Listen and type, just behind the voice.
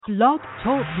Blog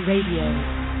Talk Radio.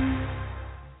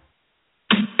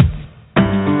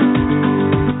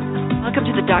 Welcome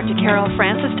to the Dr. Carol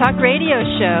Francis Talk Radio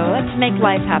Show. Let's make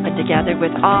life happen together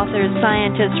with authors,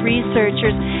 scientists,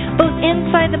 researchers, both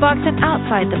inside the box and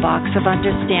outside the box of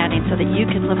understanding so that you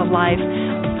can live a life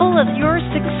full of your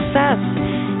success,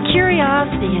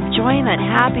 curiosity, enjoyment,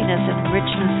 happiness, and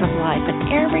richness of life in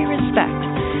every respect.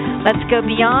 Let's go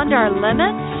beyond our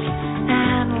limits,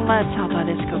 and let's help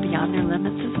others go beyond their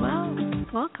limits as well.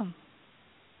 Welcome.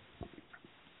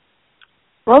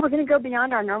 Well, we're going to go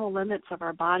beyond our normal limits of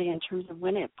our body in terms of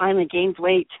when it finally gains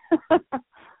weight.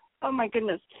 Oh, my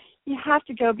goodness. You have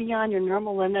to go beyond your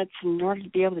normal limits in order to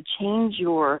be able to change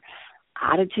your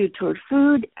attitude toward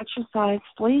food, exercise,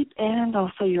 sleep, and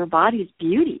also your body's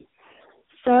beauty.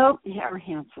 So, or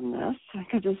handsomeness,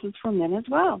 because this is for men as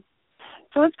well.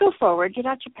 So let's go forward. Get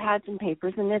out your pads and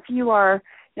papers, and if you are,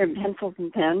 your pencils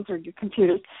and pens or your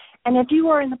computers, and if you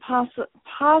are in the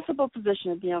possible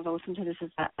position of being able to listen to this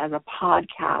as a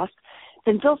podcast,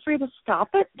 then feel free to stop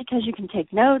it because you can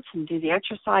take notes and do the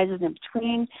exercises in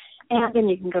between, and then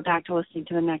you can go back to listening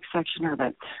to the next section of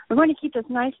it. We're going to keep this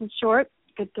nice and short,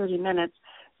 good 30 minutes,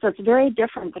 so it's very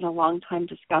different than a long-time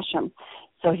discussion.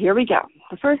 So here we go.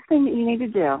 The first thing that you need to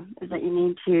do is that you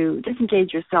need to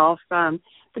disengage yourself from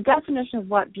the definition of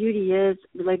what beauty is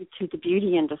related to the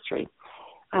beauty industry.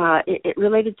 It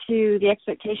related to the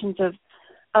expectations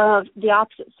of the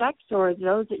opposite sex or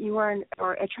those that you are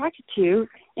attracted to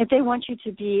if they want you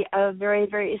to be a very,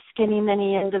 very skinny,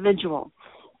 mini individual.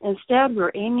 Instead,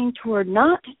 we're aiming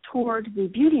not toward the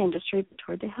beauty industry, but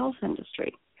toward the health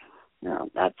industry. Now,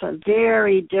 that's a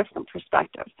very different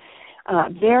perspective.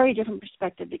 Very different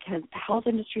perspective because the health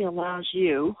industry allows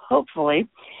you, hopefully,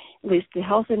 at least the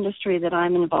health industry that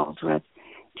I'm involved with,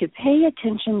 to pay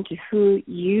attention to who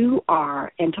you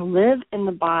are and to live in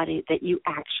the body that you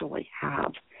actually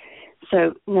have.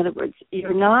 So, in other words,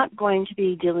 you're not going to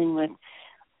be dealing with,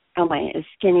 am I as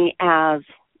skinny as ...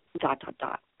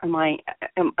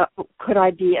 Could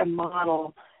I be a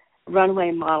model,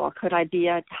 runway model? Could I be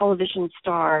a television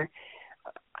star?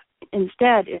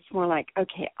 Instead, it's more like,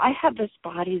 okay, I have this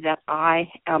body that I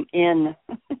am in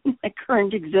my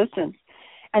current existence.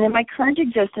 And in my current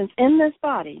existence, in this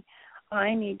body,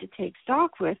 I need to take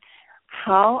stock with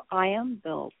how I am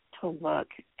built to look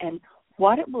and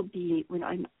what it will be when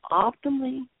I'm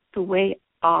optimally the way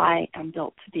I am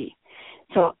built to be.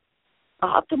 So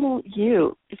optimal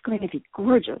you is going to be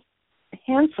gorgeous,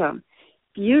 handsome,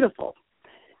 beautiful.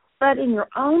 But in your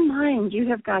own mind, you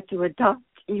have got to adopt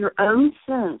your own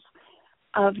sense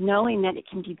of knowing that it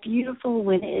can be beautiful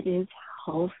when it is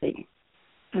healthy,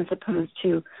 as opposed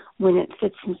to when it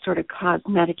fits some sort of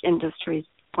cosmetic industry's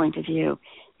point of view.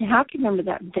 You have to remember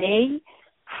that they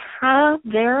have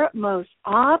their most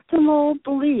optimal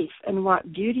belief in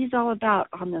what beauty is all about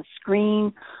on the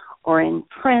screen or in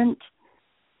print,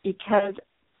 because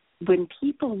when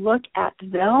people look at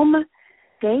them,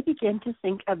 they begin to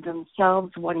think of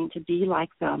themselves wanting to be like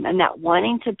them, and that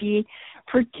wanting to be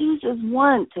produces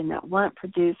want, and that want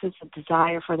produces a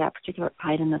desire for that particular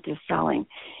item that they're selling.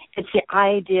 It's the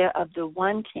idea of the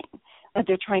wanting that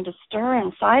they're trying to stir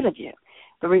inside of you.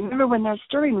 But remember, when they're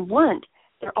stirring want,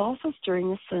 they're also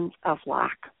stirring a sense of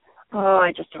lack. Oh,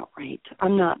 I just don't rate.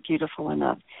 I'm not beautiful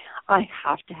enough. I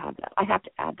have to have that. I have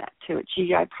to add that to it.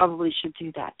 Gee, I probably should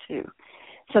do that too.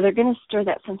 So they're going to stir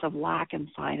that sense of lack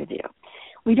inside of you.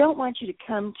 We don't want you to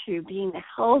come to being the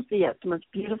healthiest, most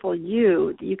beautiful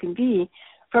you that you can be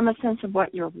from a sense of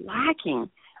what you're lacking,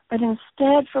 but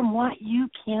instead from what you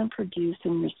can produce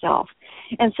in yourself.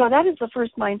 And so that is the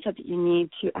first mindset that you need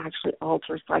to actually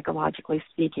alter, psychologically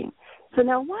speaking. So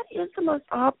now, what is the most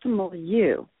optimal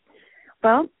you?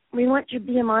 Well, we want your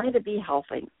BMI to be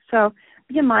healthy. So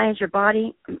BMI is your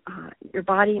body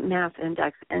mass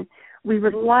index, and we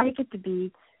would like it to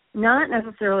be not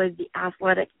necessarily the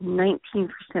athletic 19%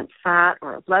 fat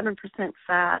or 11%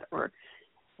 fat or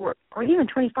even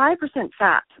 25%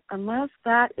 fat, unless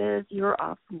that is your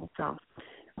optimal self.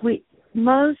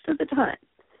 Most of the time,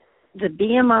 the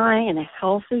BMI in a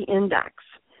healthy index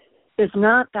is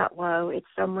not that low. It's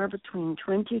somewhere between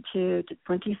 22 to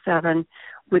 27,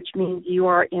 which means you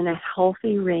are in a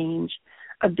healthy range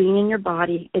of being in your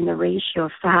body in the ratio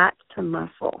of fat to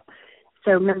muscle.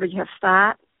 So remember, you have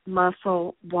fat,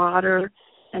 muscle, water,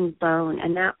 and bone.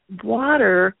 And that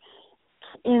water,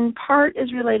 in part,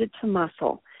 is related to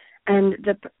muscle. And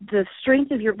the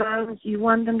strength of your bones, you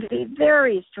want them to be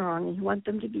very strong, and you want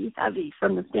them to be heavy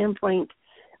from the standpoint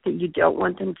that you don't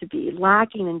want them to be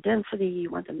lacking in density.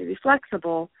 You want them to be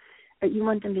flexible, but you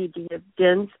want them to be as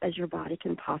dense as your body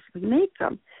can possibly make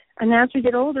them. And as we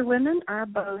get older women, our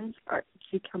bones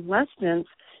become less dense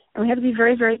And we have to be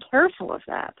very, very careful of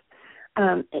that.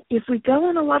 If we go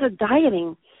on a lot of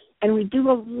dieting and we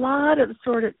do a lot of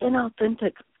sort of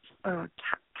inauthentic,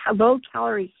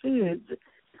 low-calorie foods,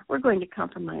 we're going to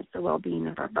compromise the well-being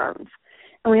of our bones.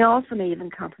 And we also may even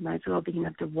compromise the well-being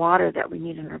of the water that we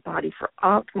need in our body for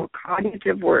optimal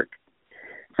cognitive work.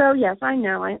 So, yes, I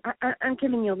know I'm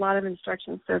giving you a lot of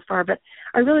instructions so far, but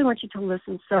I really want you to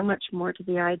listen so much more to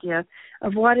the idea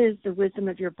of what is the wisdom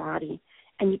of your body.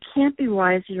 And you can't be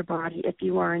wise to your body if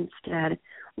you are instead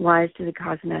wise to the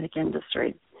cosmetic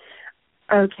industry.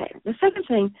 Okay, the second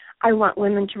thing I want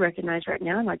women to recognize right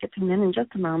now, and I'll get to men in just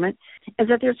a moment, is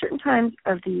that there are certain times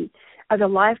of the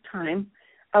lifetime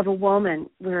of a woman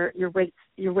where your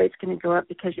weight's going to go up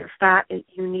because you're fat.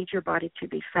 You need your body to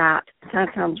be fat. That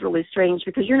sounds really strange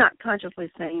because you're not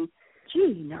consciously saying,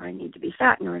 gee, now I need to be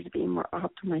fat in order to be more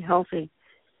optimally healthy.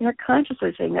 You're not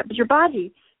consciously saying that, but your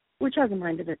body, which has a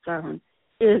mind of its own,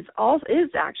 is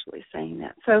actually saying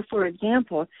that. So, for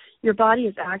example, your body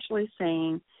is actually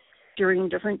saying during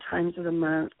different times of the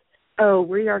month, oh,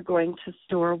 we are going to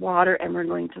store water and we're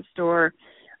going to store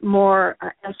more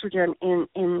estrogen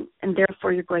in, and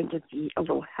therefore you're going to be a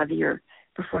little heavier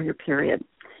before your period.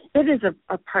 It is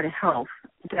a part of health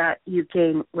that you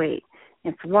gain weight.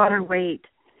 It's water weight.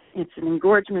 It's an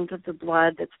engorgement of the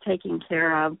blood that's taken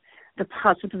care of, the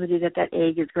possibility that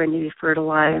egg is going to be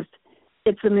fertilized.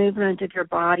 It's a movement of your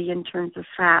body in terms of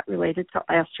fat related to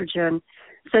estrogen.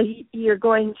 So you're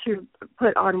going to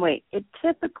put on weight. It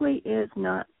typically is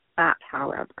not fat,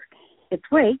 however. It's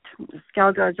weight. The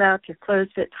scale goes up, your clothes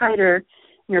fit tighter,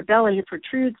 your belly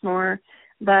protrudes more,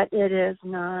 but it is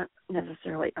not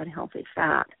necessarily unhealthy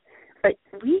fat. But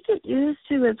we get used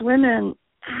to, as women,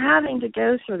 having to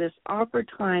go through this awkward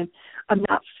time of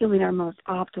not feeling our most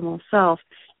optimal self.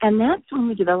 And that's when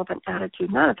we develop an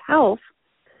attitude, not of health,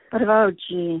 but of, oh,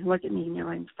 gee, look at me, now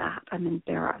I'm fat, I'm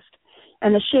embarrassed.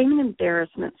 And the shame and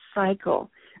embarrassment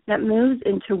cycle that moves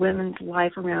into women's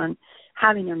life around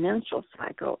having a menstrual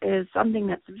cycle is something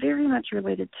that's very much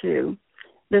related to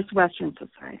this Western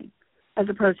society, as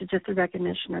opposed to just the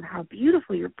recognition of how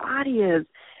beautiful your body is,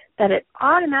 that it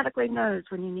automatically knows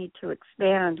when you need to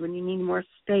expand, when you need more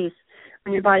space,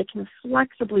 when your body can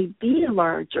flexibly be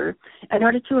larger in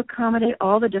order to accommodate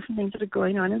all the different things that are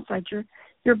going on inside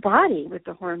your body with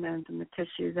the hormones and the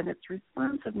tissues and its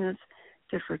responsiveness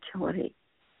to fertility.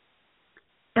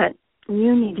 But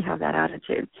you need to have that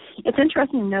attitude. It's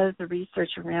interesting to know that the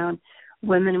research around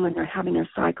women when they're having their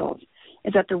cycles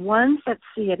is that the ones that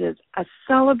see it as a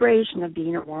celebration of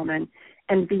being a woman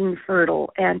and being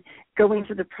fertile and going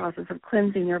through the process of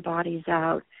cleansing their bodies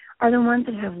out are the ones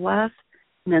that have less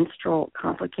menstrual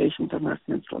complications and less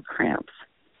menstrual cramps.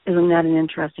 Isn't that an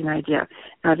interesting idea?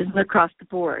 Now, it isn't across the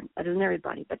board. That isn't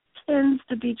everybody, but tends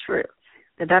to be true.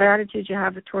 The better attitude you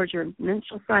have towards your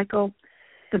menstrual cycle,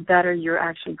 the better you're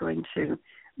actually going to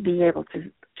be able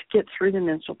to get through the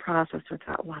menstrual process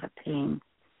without a lot of pain.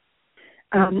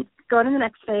 Go to the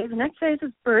next phase. The next phase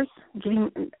is birth,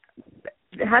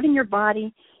 having your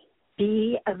body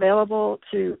be available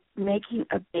to making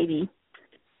a baby.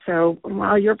 So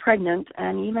while you're pregnant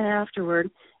and even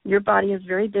afterward, your body is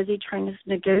very busy trying to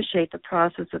negotiate the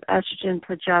process of estrogen,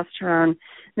 progesterone,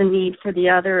 the need for the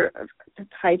other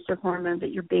types of hormones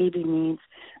that your baby needs,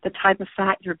 the type of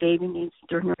fat your baby needs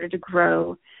in order to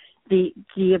grow,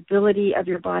 the ability of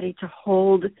your body to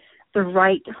hold the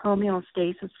right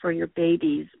homeostasis for your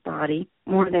baby's body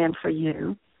more than for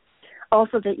you.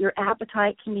 Also that your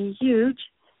appetite can be huge.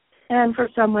 And for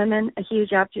some women, a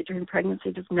huge appetite during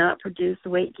pregnancy does not produce the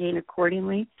weight gain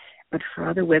accordingly, but for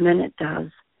other women it does.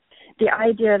 The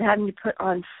idea of having to put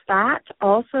on fat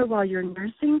also while you're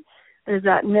nursing, there's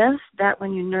that myth that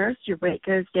when you nurse, your weight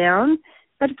goes down.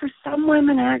 But for some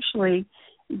women, actually,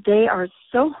 they are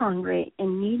so hungry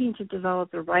and needing to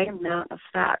develop the right amount of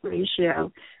fat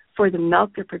ratio for the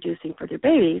milk they're producing for their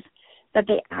babies that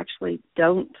they actually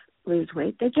don't lose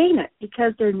weight. They gain it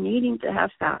because they're needing to have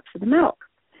fat for the milk.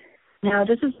 Now,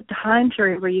 this is a time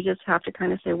period where you just have to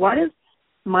kind of say, what is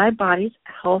my body's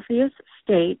healthiest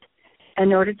state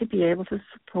in order to be able to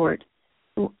support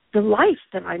the life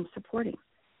that I'm supporting?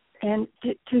 And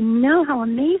to know how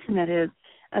amazing that is,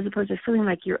 as opposed to feeling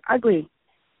like you're ugly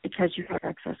because you have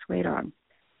excess weight on.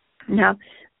 Now,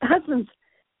 husbands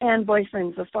and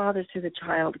boyfriends, the fathers to the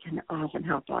child, can often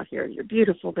help out here. You're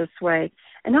beautiful this way.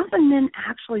 And often men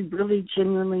actually really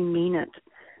genuinely mean it.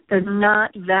 They're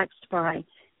not vexed by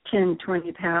 10,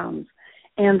 20 pounds,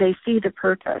 and they see the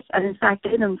purpose. And in fact,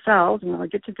 they themselves, and I'll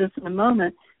get to this in a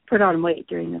moment, put on weight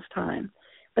during this time.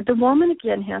 But the woman,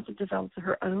 again, has to develop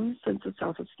her own sense of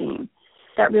self-esteem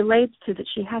that relates to that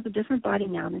she has a different body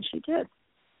now than she did.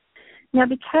 Now,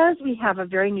 because we have a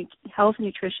very health,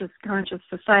 nutritious, conscious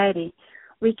society,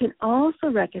 we can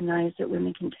also recognize that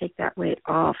women can take that weight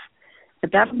off.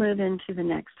 But that'll move into the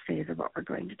next phase of what we're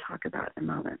going to talk about in a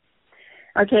moment.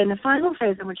 Okay, and the final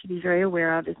phase I want you to be very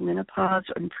aware of is menopause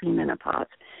and premenopause.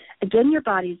 Again, your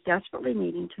body's desperately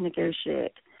needing to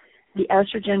negotiate the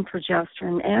estrogen,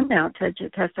 progesterone, and now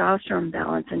testosterone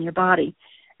balance in your body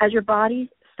as your body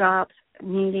stops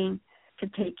needing to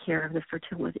take care of the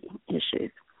fertility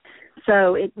issues.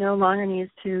 So it no longer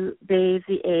needs to bathe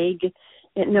the egg.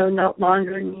 It no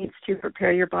longer needs to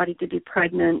prepare your body to be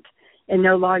pregnant. It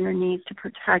no longer needs to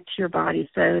protect your body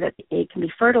so that the egg can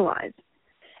be fertilized.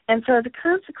 And so as a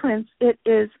consequence, it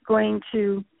is going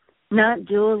to not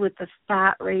deal with the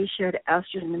fat ratio to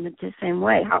estrogen in the same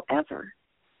way. However,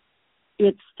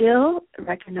 it still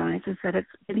recognizes that it's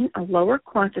getting a lower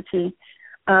quantity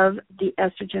of the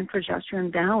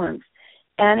estrogen-progesterone balance.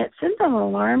 And it sends an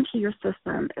alarm to your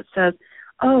system. It says,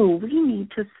 oh, we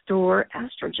need to store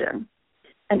estrogen.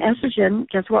 And estrogen,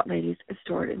 guess what, ladies, is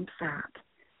stored in fat.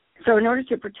 So in order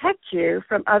to protect you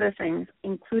from other things,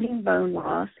 including bone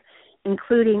loss,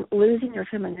 including losing your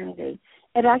femininity,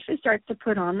 it actually starts to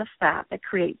put on the fat that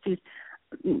creates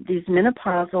these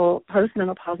menopausal,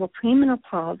 postmenopausal,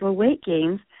 premenopausal weight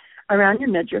gains around your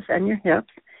midriff and your hips,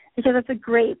 because it's a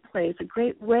great place, a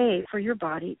great way for your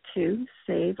body to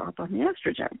save up on the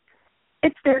estrogen.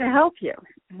 It's there to help you.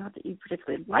 Not that you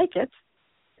particularly like it,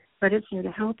 but it's here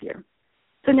to help you.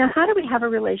 So now how do we have a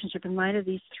relationship in light of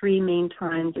these three main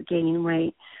times of gaining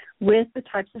weight with the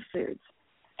types of foods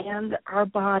and our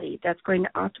body that's going to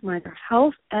optimize our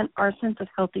health and our sense of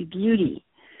healthy beauty?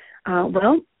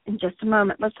 Well, in just a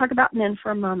moment. Let's talk about men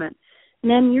for a moment.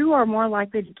 Men, you are more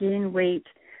likely to gain weight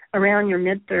around your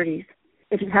mid-30s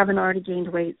if you haven't already gained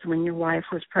weight when your wife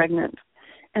was pregnant.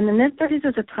 And the mid-30s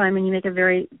is a time when you make a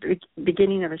very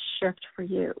beginning of a shift for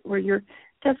you, where your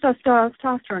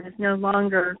testosterone is no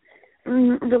longer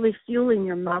really fueling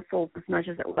your muscles as much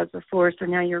as it was before. So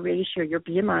now your ratio, your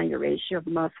BMI, your ratio of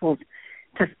muscles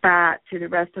to fat to the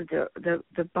rest of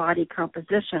the body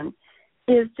composition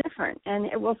is different, and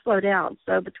it will slow down.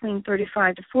 So between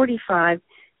 35 to 45,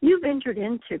 you've entered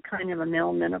into kind of a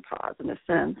male menopause in a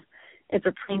sense. It's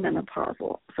a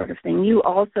premenopausal sort of thing. You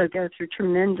also go through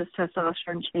tremendous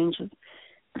testosterone changes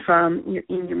from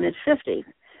in your mid-50s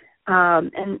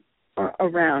and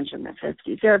around your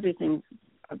mid-50s. Everything's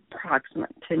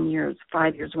approximate 10 years,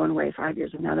 5 years one way, 5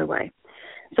 years another way.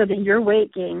 So that your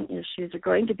weight gain issues are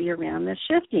going to be around the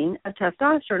shifting of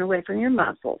testosterone away from your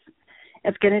muscles.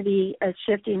 It's going to be a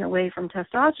shifting away from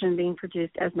testosterone being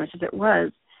produced as much as it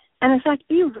was. And in fact,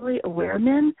 be really aware,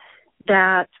 men,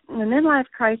 that the midlife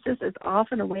crisis is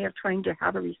often a way of trying to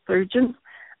have a resurgence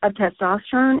of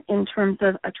testosterone in terms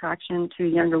of attraction to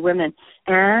younger women.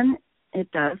 And it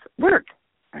does work.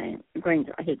 I hate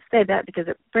to say that because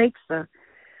it breaks the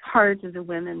hearts of the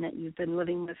women that you've been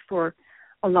living with for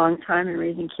a long time and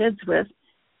raising kids with.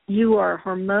 You are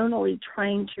hormonally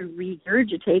trying to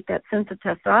regurgitate that sense of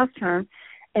testosterone,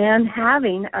 and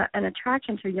having an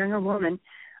attraction to a younger woman,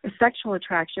 a sexual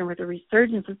attraction with a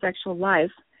resurgence of sexual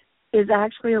life, is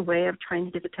actually a way of trying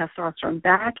to get the testosterone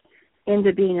back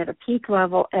into being at a peak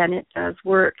level, and it does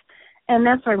work. And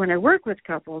that's why when I work with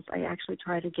couples, I actually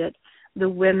try to get the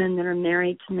women that are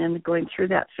married to men going through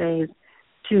that phase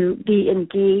to be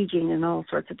engaging in all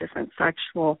sorts of different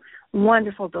sexual,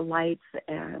 wonderful delights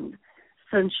and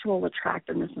sensual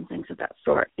attractiveness and things of that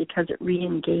sort, because it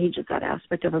re-engages that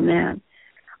aspect of a man.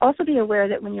 Also be aware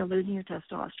that when you're losing your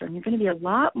testosterone, you're going to be a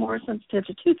lot more sensitive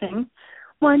to two things.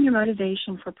 One, your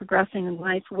motivation for progressing in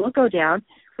life will go down,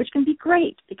 which can be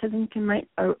great because then you might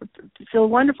feel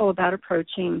wonderful about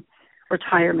approaching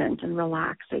retirement and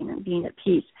relaxing and being at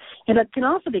peace. And it can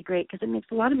also be great because it makes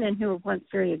a lot of men who were once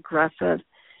very aggressive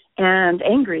and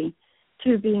angry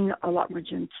to being a lot more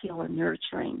genteel and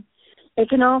nurturing. It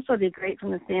can also be great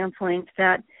from the standpoint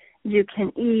that you can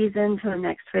ease into the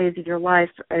next phase of your life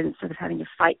instead of having to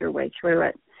fight your way through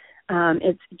it.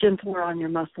 It's gentler on your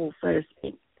muscles, so to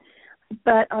speak.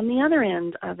 But on the other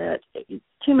end of it,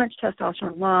 too much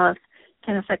testosterone loss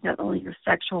can affect not only your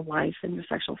sexual life and your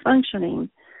sexual functioning,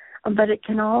 but it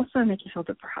can also make you feel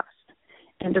depressed.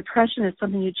 And depression is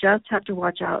something you just have to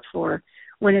watch out for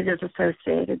when it is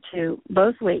associated to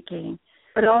both weight gain,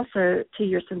 but also to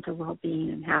your sense of well-being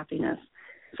and happiness.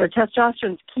 So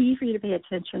testosterone is key for you to pay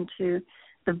attention to,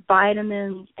 the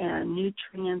vitamins and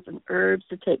nutrients and herbs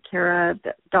to take care of,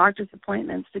 the doctor's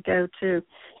appointments to go to,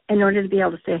 in order to be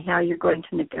able to say how you're going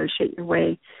to negotiate your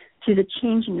way to the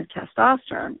changing of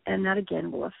testosterone. And that,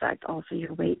 again, will affect also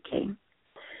your weight gain.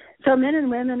 So men and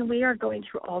women, we are going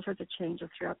through all sorts of changes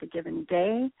throughout the given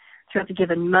day, throughout the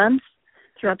given month,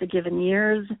 throughout the given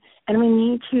years, and we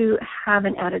need to have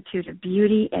an attitude of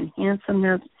beauty and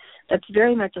handsomeness that's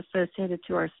very much associated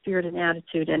to our spirit and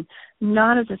attitude and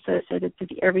not as associated to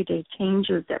the everyday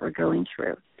changes that we're going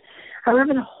through.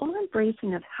 However, the whole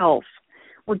embracing of health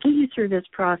will get you through this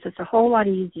process a whole lot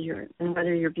easier than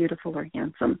whether you're beautiful or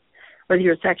handsome, whether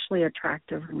you're sexually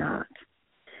attractive or not.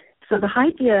 So the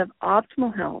idea of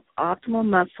optimal health, optimal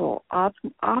muscle,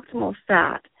 optimal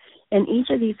fat in each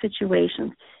of these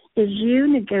situations is you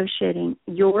negotiating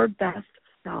your best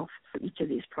self for each of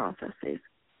these processes.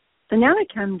 So now I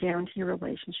come down to your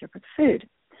relationship with food.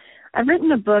 I've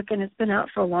written a book, and it's been out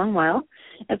for a long while.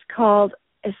 It's called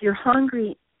If You're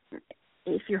Hungry,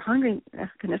 oh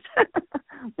goodness,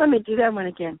 let me do that one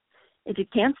again. If you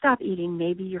can't stop eating,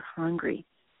 maybe you're hungry.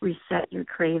 Reset your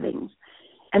cravings.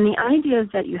 And the idea is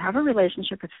that you have a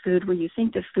relationship with food where you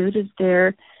think the food is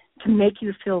there to make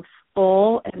you feel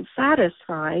full and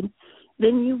satisfied,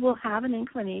 then you will have an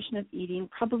inclination of eating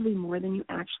probably more than you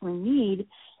actually need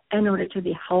in order to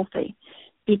be healthy.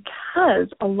 Because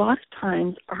a lot of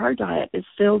times our diet is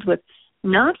filled with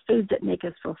not foods that make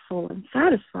us feel full and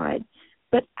satisfied,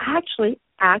 but actually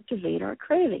activate our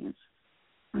cravings.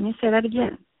 Let me say that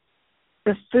again.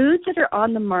 The foods that are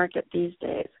on the market these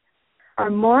days are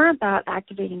more about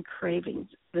activating cravings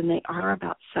than they are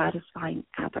about satisfying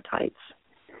appetites.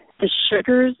 The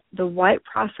sugars, the white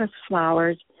processed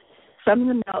flours, some of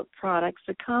the milk products,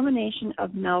 the combination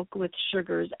of milk with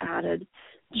sugars added,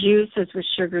 juices with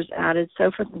sugars added,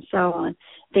 so forth and so on,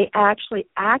 they actually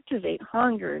activate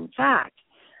hunger. In fact,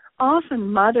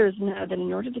 often mothers know that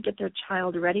in order to get their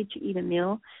child ready to eat a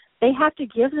meal, they have to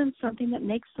give them something that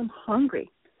makes them hungry,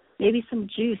 maybe some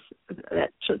juice that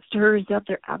stirs up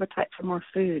their appetite for more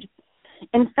food.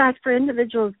 In fact, for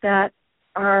individuals that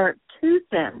are too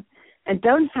thin and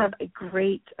don't have a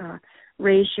great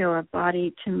ratio of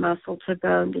body to muscle to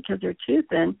bone because they're too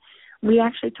thin, we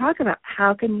actually talk about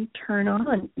how can you turn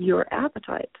on your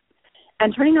appetite.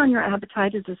 And turning on your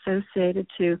appetite is associated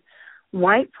to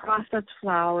white processed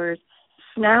flours,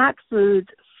 snack foods,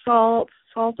 salt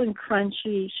and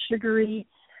crunchy, sugary.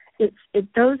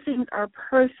 Those things are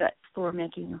perfect for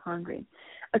making you hungry.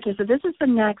 Okay, so this is the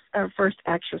next, first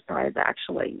exercise,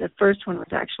 actually. The first one was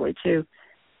actually to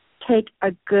take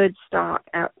a good stock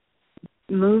at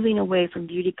moving away from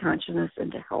beauty consciousness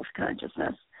into health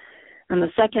consciousness. And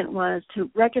the second was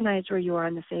to recognize where you are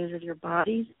in the phase of your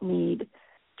body's need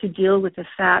to deal with the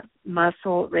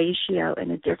fat-muscle ratio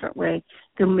in a different way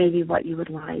than maybe what you would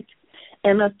like.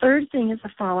 And the third thing is the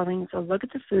following. So look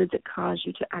at the foods that cause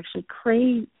you to actually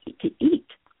crave to eat.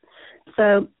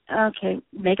 So, okay,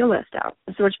 make a list out.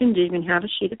 So what you can do, you can have a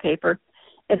sheet of paper.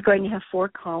 It's going to have 4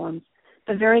 columns.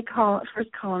 The very first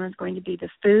column is going to be the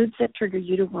foods that trigger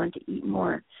you to want to eat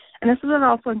more. And this would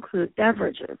also include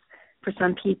beverages. For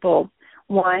some people,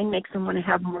 wine makes them want to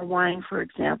have more wine, for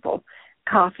example.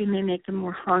 Coffee may make them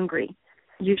more hungry.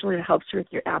 Usually it helps with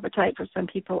your appetite. For some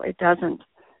people, it doesn't.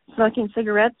 Smoking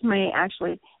cigarettes may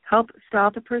actually help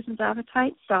stop a person's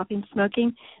appetite. Stopping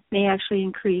smoking may actually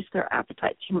increase their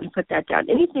appetite. You want to put that down.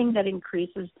 Anything that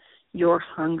increases your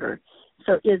hunger.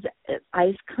 So is it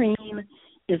ice cream?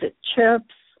 Is it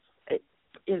chips?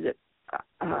 Is it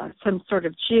some sort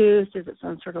of juice? Is it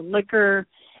some sort of liquor?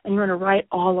 And you want to write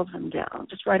all of them down.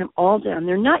 Just write them all down.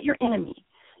 They're not your enemy,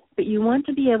 but you want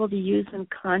to be able to use them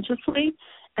consciously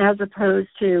as opposed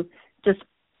to just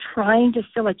trying to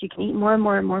feel like you can eat more and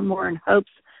more and more and more in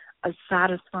hopes of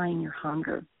satisfying your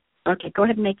hunger. Okay, go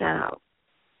ahead and make that out.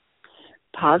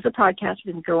 Pause the podcast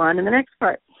and go on to the next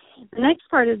part. The next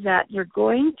part is that you're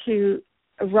going to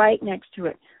write next to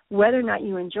it whether or not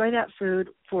you enjoy that food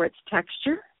for its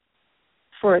texture,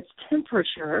 for its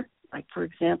temperature. Like, for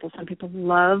example, some people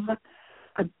love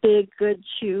a big, good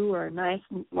chew or a nice,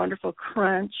 wonderful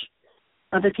crunch.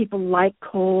 Other people like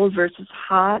cold versus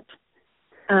hot.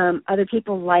 Other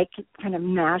people like kind of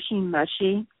mashy,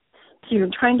 mushy. So you're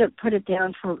trying to put it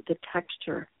down for the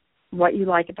texture, what you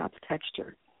like about the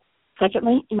texture.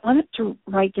 Secondly, you want to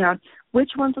write down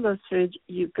which ones of those foods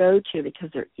you go to because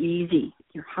they're easy.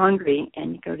 You're hungry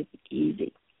and you go to the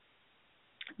easy.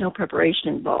 No preparation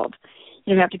involved.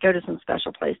 You don't have to go to some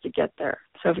special place to get there.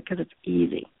 So because it's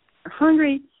easy. You're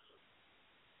hungry,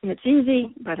 it's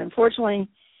easy, but unfortunately,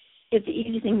 it's the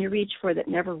easy thing you reach for that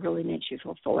never really makes you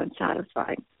feel full and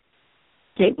satisfied.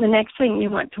 Okay, the next thing you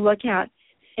want to look at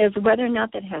is whether or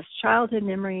not that has childhood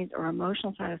memories or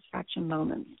emotional satisfaction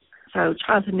moments. So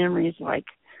childhood memories like,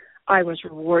 I was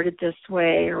rewarded this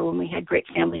way, or when we had great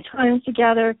family times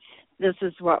together, this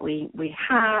is what we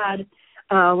had.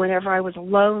 Whenever I was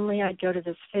lonely, I'd go to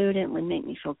this food and it would make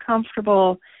me feel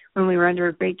comfortable. When we were under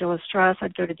a great deal of stress,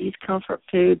 I'd go to these comfort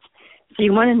foods. So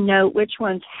you want to know which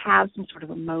ones have some sort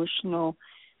of emotional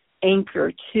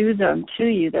anchor to them, to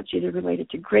you, that's either related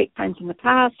to great times in the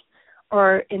past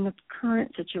or in the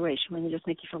current situation when they just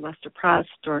make you feel less depressed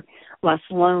or less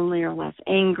lonely or less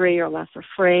angry or less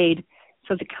afraid.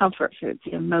 So the comfort foods,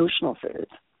 the emotional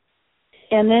foods.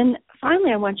 And then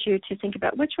finally, I want you to think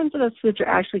about which ones of those foods are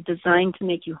actually designed to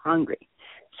make you hungry.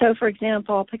 So, for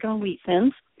example, I'll pick on wheat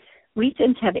thins. Wheat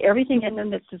thins have everything in them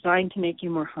that's designed to make you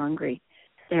more hungry.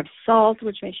 They have salt,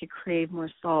 which makes you crave more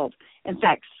salt. In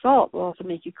fact, salt will also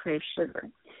make you crave sugar.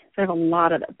 They have a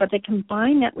lot of it. But they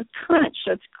combine that with crunch,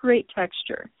 so it's great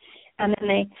texture. And then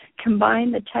they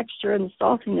combine the texture and the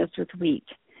saltiness with wheat.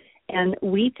 And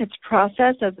wheat that's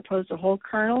processed as opposed to whole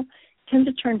kernel tends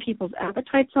to turn people's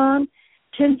appetites on,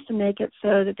 tends to make it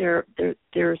so that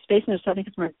their space in their stomach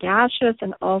is more gaseous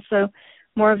and also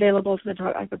more available to the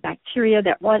type of bacteria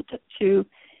that want to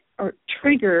or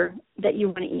trigger that you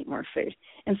want to eat more food.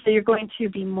 And so you're going to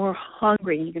be more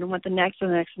hungry. You're going to want the next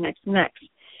and the next and the next and the next.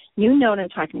 You know what I'm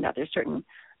talking about. There's certain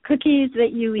cookies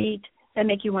that you eat that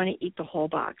make you want to eat the whole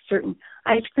box. Certain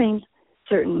ice creams,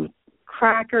 certain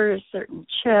crackers, certain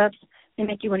chips, they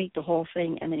make you want to eat the whole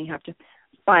thing, and then you have to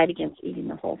fight against eating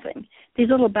the whole thing. These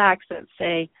little bags that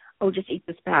say, oh, just eat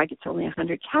this bag, it's only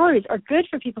 100 calories, are good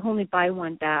for people who only buy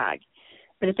one bag.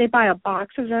 But if they buy a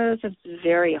box of those, it's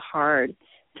very hard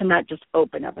to not just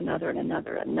open up another and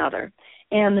another and another.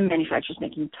 And the manufacturer's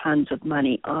making tons of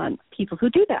money on people who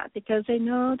do that because they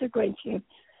know they're going to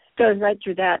go right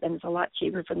through that, and it's a lot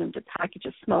cheaper for them to package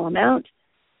a small amount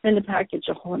than to package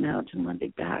a whole amount in one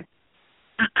big bag.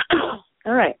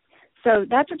 All right. So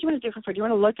that's what you want to do for food. You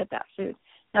want to look at that food.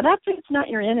 Now, that food's not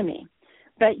your enemy,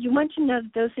 but you want to know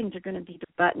that those things are going to be the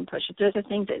button pushers. Those are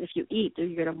things that if you eat, you're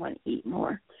going to want to eat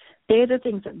more. They're the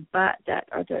things that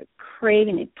are the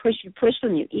craving. They push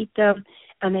them, you eat them,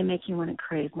 and they make you want to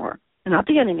crave more. They're not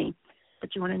the enemy,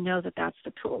 but you want to know that that's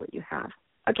the tool that you have.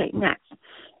 Okay, next.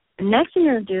 The next thing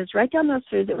you're going to do is write down those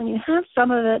foods that when you have some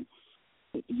of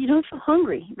it, you don't feel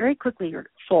hungry. Very quickly you're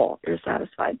full, you're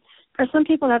satisfied. For some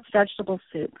people, that's vegetable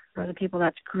soup. For other people,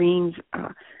 that's green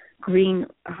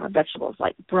vegetables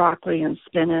like broccoli and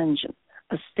spinach and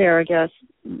asparagus,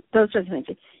 those sorts of things.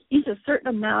 You eat a certain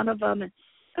amount of them, and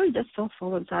you just feel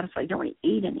full and satisfied. You don't want to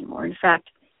eat anymore. In fact,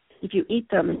 if you eat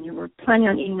them and you were planning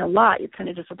on eating a lot, you're kind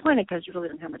of disappointed because you really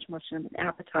don't have much of an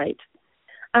appetite.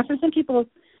 For some people,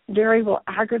 dairy will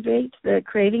aggravate the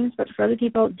cravings, but for other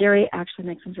people, dairy actually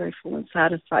makes them very full and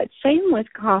satisfied. Same with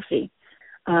coffee.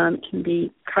 It can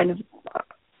be kind of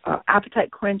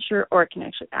appetite quencher, or it can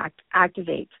actually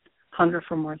activate hunger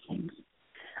for more things.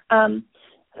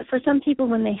 For some people,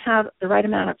 when they have the right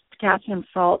amount of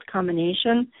potassium-salt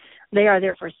combination, they are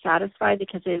therefore satisfied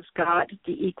because they've got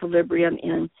the equilibrium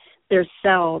in their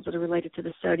cells that are related to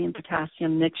the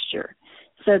sodium-potassium mixture.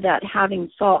 So that having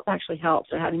salt actually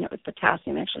helps, or having it with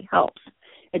potassium actually helps.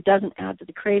 It doesn't add to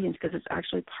the cravings because it's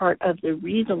actually part of the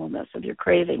reasonableness of your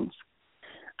cravings.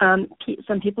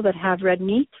 Some people that have red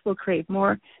meat will crave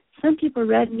more. Some people,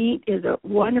 red meat is a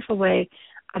wonderful way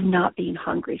of not being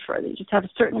hungry further. You just have a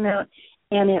certain amount,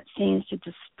 and it seems to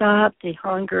just stop the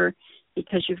hunger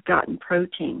because you've gotten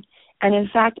protein. And in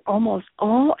fact, almost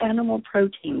all animal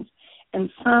proteins and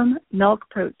some milk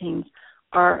proteins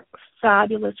are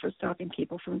fabulous for stopping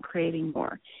people from craving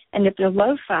more. And if they're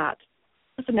low-fat,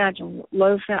 just imagine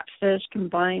low-fat fish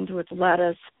combined with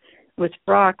lettuce, with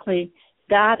broccoli.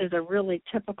 That is a really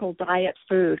typical diet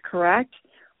food, correct?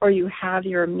 Or you have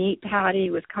your meat patty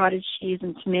with cottage cheese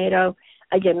and tomato.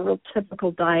 Again, a real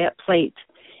typical diet plate.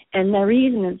 And the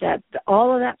reason is that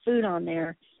all of that food on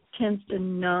there tends to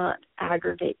not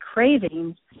aggravate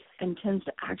cravings and tends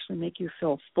to actually make you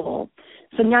feel full.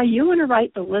 So now you want to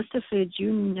write the list of foods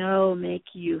you know make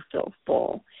you feel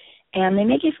full. And they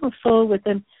make you feel full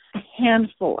within a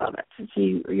handful of it.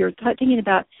 So you're thinking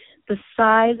about the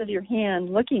size of your hand,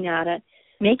 looking at it,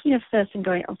 making a fist and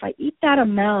going, oh, if I eat that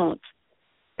amount,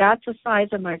 that's the size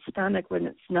of my stomach when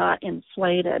it's not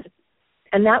inflated.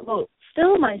 And that will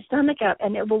fill my stomach up,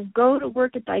 and it will go to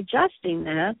work at digesting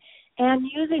that and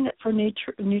using it for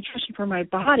nutrition for my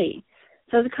body.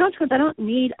 So the consequence, I don't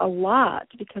need a lot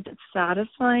because it's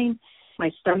satisfying, my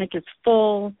stomach is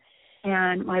full,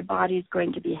 and my body is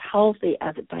going to be healthy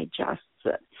as it digests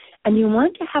it. And you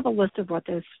want to have a list of what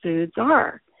those foods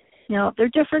are. Now, they're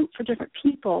different for different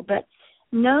people, but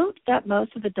note that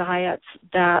most of the diets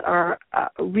that are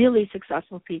really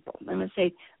successful people, I'm going to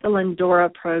say the Lindora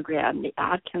program, the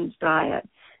Atkins diet,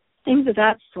 things of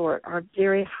that sort are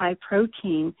very high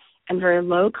protein and very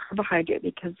low carbohydrate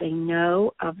because they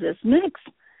know of this mix.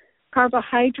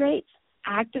 Carbohydrates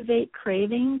activate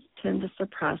cravings, tend to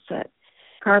suppress it.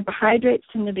 Carbohydrates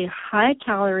tend to be high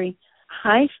calorie,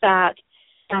 high fat,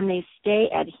 and they stay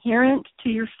adherent to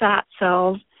your fat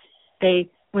cells.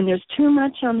 When there's too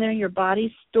much on there, your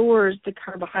body stores the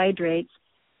carbohydrates.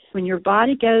 When your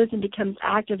body goes and becomes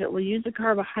active, it will use the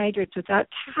carbohydrates without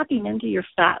tapping into your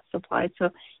fat supply, so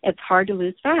it's hard to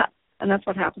lose fat, and that's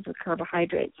what happens with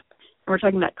carbohydrates. And we're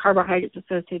talking about carbohydrates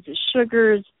associated with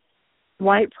sugars,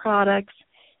 white products,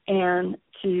 and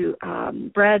to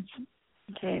breads.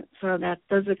 Okay, so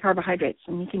those are the carbohydrates,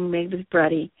 anything made with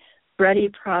bready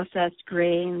processed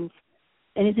grains,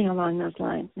 anything along those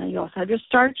lines. Now you also have your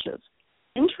starches.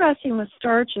 Interesting with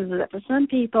starches is that for some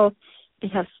people, they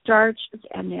have starch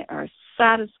and they are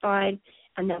satisfied,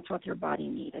 and that's what their body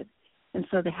needed. And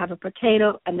so they have a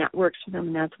potato, and that works for them,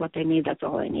 and that's what they need. That's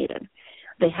all they needed.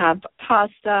 They have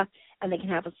pasta, and they can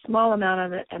have a small amount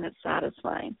of it, and it's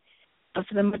satisfying. But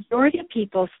for the majority of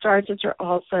people, starches are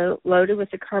also loaded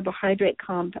with the carbohydrate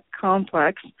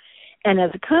complex, and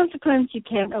as a consequence, you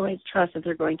can't always trust that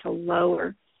they're going to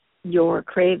lower your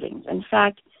cravings. In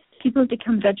fact, people who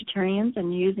become vegetarians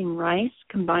and using rice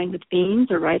combined with beans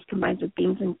or rice combined with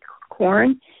beans and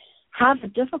corn have a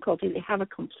difficulty. They have a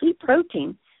complete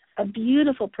protein, a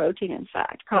beautiful protein, in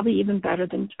fact, probably even better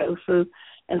than tofu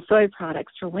and soy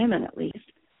products for women at least.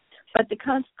 But the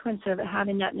consequence of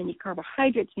having that many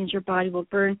carbohydrates means your body will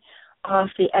burn off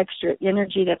the extra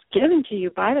energy that's given to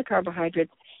you by the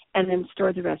carbohydrates and then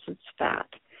store the rest as fat.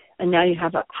 And now you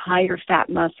have a higher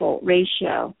fat-muscle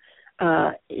ratio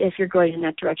if you're going in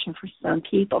that direction for some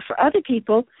people. For other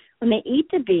people, when they eat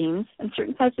the beans, and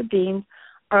certain types of beans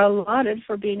are allotted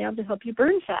for being able to help you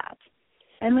burn fat.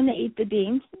 And when they eat the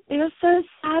beans, they are so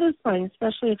satisfying,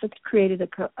 especially if it's created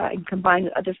and combined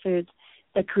with other foods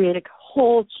that create a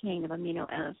whole chain of amino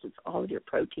acids, all of your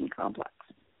protein complex.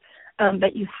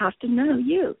 But you have to know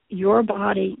your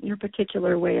body, your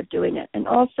particular way of doing it. And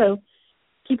also,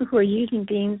 people who are using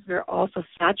beans that are also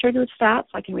saturated with fats,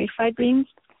 like in refried beans,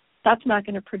 that's not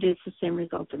going to produce the same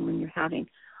result as when you're having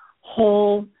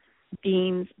whole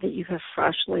beans that you have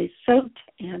freshly soaked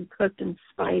and cooked and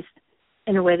spiced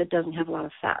in a way that doesn't have a lot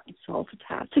of fat and salt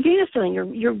attached. So get a feeling,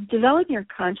 you're developing your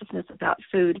consciousness about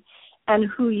food and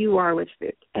who you are with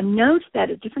food. And note that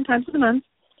at different times of the month,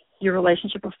 your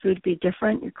relationship with food will be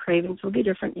different, your cravings will be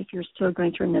different if you're still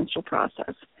going through a menstrual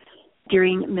process.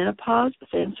 During menopause, the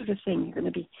same sort of thing. You're going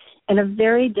to be in a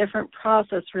very different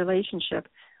process relationship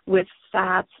with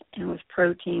fats and with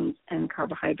proteins and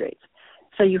carbohydrates.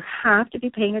 So you have to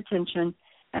be paying attention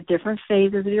at different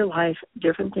phases of your life.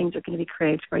 Different things are going to be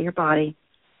craved by your body.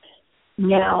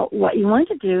 Now, what you want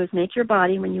to do is make your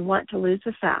body, when you want to lose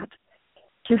the fat,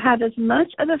 to have as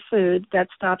much of the food that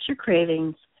stops your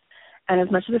cravings and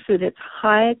as much of the food that's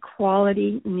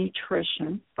high-quality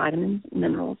nutrition, vitamins,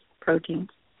 minerals, proteins.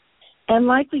 And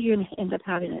likely you're going to end up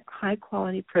having a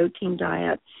high-quality protein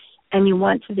diet, and you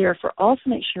want to therefore also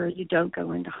make sure you don't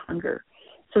go into hunger.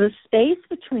 So the space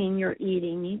between your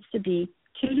eating needs to be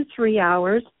 2 to 3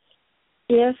 hours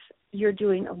if you're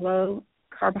doing a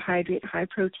low-carbohydrate,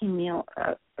 high-protein meal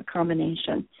a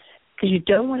combination, because you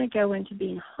don't want to go into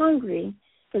being hungry,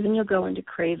 because then you'll go into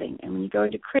craving. And when you go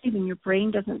into craving, your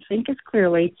brain doesn't think as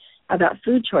clearly about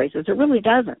food choices. It really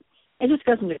doesn't. It just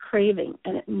goes into craving,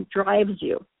 and it drives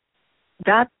you.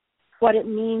 That's what it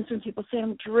means when people say,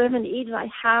 I'm driven to eat it, I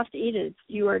have to eat it.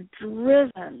 You are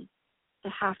driven to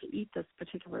have to eat this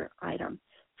particular item.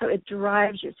 So it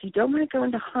drives you. So you don't want to go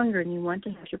into hunger, and you want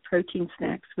to have your protein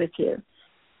snacks with you.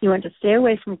 You want to stay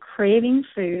away from craving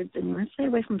foods, and you want to stay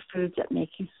away from foods that make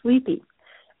you sleepy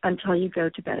until you go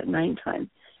to bed at nighttime.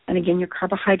 And again, your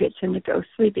carbohydrates tend to go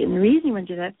sleepy. And the reason you want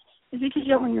to do that is because you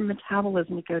don't want your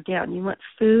metabolism to go down. You want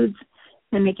foods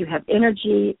that make you have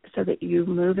energy so that you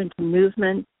move into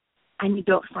movement and you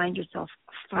don't find yourself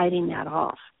fighting that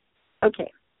off.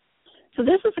 Okay, so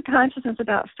this is the consciousness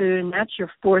about food, and that's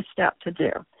your fourth step to do.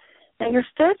 Now, your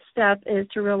fifth step is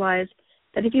to realize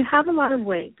that if you have a lot of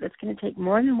weight that's going to take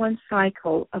more than one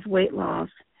cycle of weight loss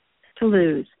to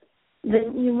lose,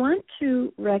 then you want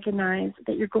to recognize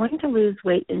that you're going to lose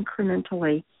weight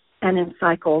incrementally and in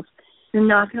cycles. You're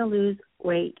not going to lose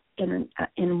weight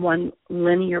in one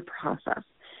linear process.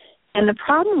 And the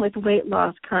problem with weight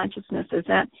loss consciousness is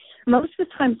that most of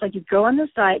the time it's like you go on this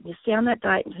diet and you stay on that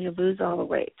diet until you lose all the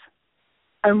weight.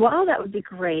 And while that would be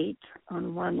great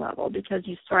on one level because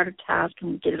you start a task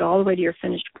and you get it all the way to your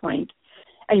finished point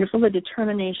and you're full of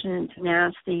determination and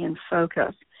tenacity and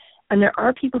focus, and there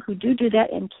are people who do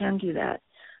that and can do that,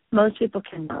 most people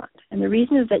cannot. And the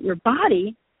reason is that your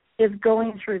body is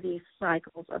going through these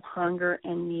cycles of hunger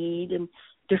and need and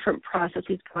different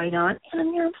processes going on,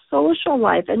 and your social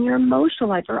life and your emotional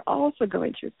life are also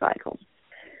going through cycles.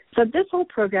 So this whole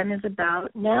program is about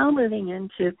now moving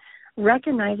into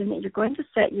recognizing that you're going to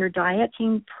set your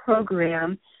dieting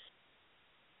program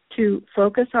to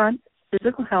focus on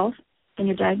physical health, and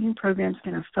your dieting program is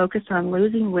going to focus on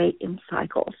losing weight in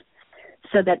cycles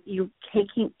so that you're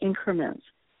taking increments.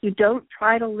 You don't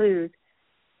try to lose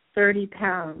 30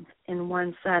 pounds in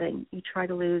one setting. You try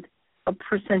to lose a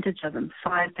percentage of them,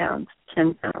 5 pounds,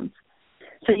 10 pounds.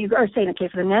 So you are saying, okay,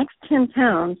 for the next 10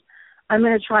 pounds, I'm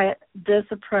going to try this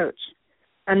approach.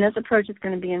 And this approach is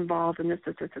going to be involved in this.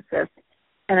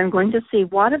 And I'm going to see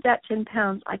what of that 10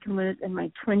 pounds I can lose in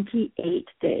my 28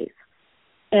 days.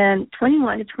 And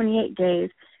 21 to 28 days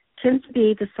tends to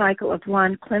be the cycle of,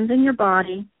 1, cleansing your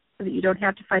body so that you don't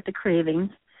have to fight the cravings,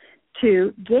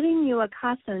 2, getting you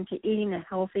accustomed to eating a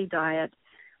healthy diet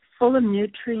full of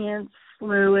nutrients,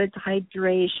 fluids,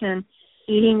 hydration,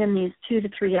 eating in these 2 to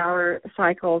 3 hour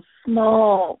cycles,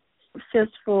 small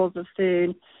fistfuls of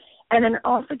food, and then it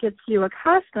also gets you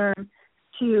accustomed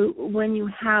to when you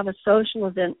have a social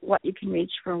event, what you can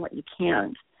reach for and what you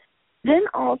can't. Then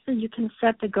also you can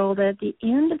set the goal that at the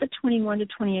end of the 21 to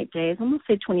 28 days, I'm going to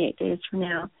say 28 days from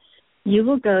now, you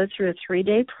will go through a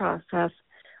 3-day process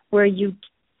where you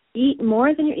eat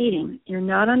more than you're eating. You're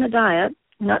not on a diet,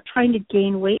 not trying to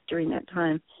gain weight during that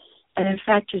time. And in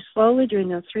fact, you slowly during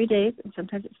those 3 days, and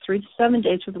sometimes it's 3 to 7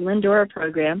 days for the Lindora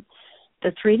program,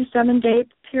 the 3 to 7 day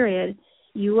period,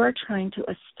 you are trying to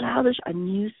establish a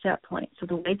new set point. So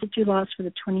the weight that you lost for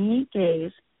the 28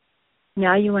 days,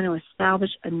 now you want to establish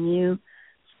a new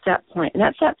set point. And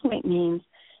that set point means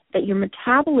that your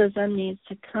metabolism needs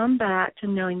to come back to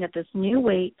knowing that this new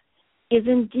weight is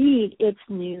indeed its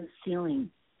new ceiling.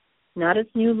 Not its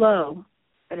new low,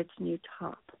 but its new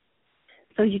top.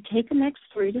 So you take the next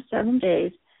 3 to 7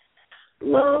 days,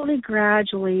 slowly,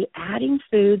 gradually adding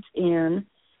foods in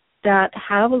that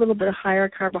have a little bit of higher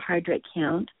carbohydrate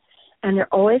count, and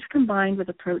they're always combined with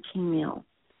a protein meal.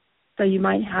 So you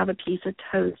might have a piece of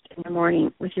toast in the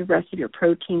morning with your rest of your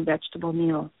protein vegetable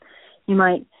meal. You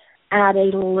might add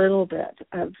a little bit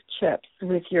of chips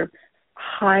with your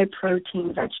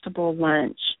high-protein vegetable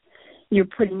lunch. You're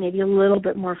putting maybe a little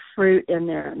bit more fruit in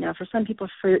there. Now, for some people,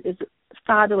 fruit is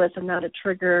fabulous and not a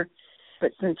trigger,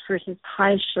 but since fruit is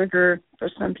high sugar, for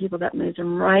some people that moves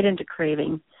them right into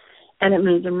craving, and it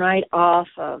moves them right off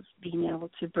of being able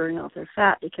to burn off their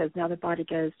fat because now the body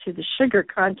goes to the sugar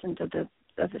content of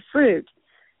the fruit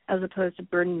as opposed to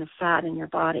burning the fat in your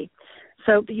body.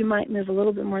 So you might move a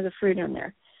little bit more of the fruit in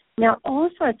there. Now,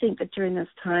 also, I think that during this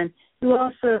time, you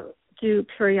also do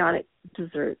periodic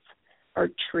desserts or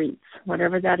treats,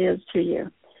 whatever that is to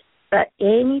you. But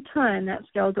any time that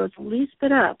scale goes the least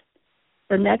bit up,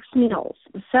 the next meals,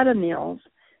 the set of meals,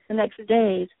 the next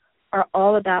days are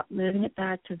all about moving it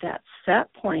back to that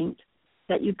set point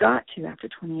that you got to after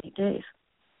 28 days.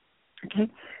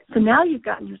 Okay? So now you've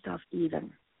gotten yourself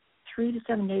even. 3 to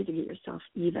 7 days to get yourself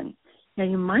even. Now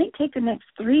you might take the next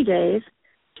 3 days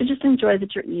to just enjoy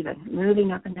that you're even,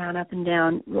 moving up and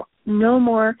down, no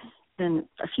more than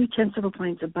a few tenths of a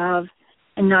point above,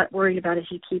 and not worried about if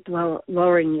you keep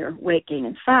lowering your weight gain.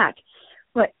 In fact,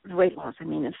 weight loss,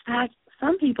 in fact,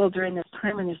 some people during this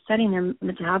time when they're setting their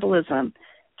metabolism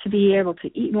to be able to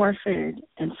eat more food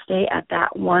and stay at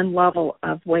that one level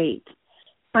of weight,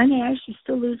 find they actually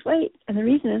still lose weight. And the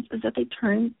reason is that they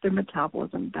turn their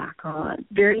metabolism back on.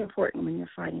 Very important when you're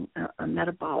fighting a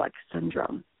metabolic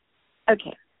syndrome.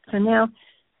 Okay, so now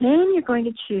then you're going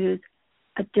to choose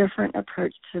a different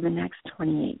approach to the next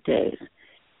 28 days.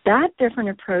 That different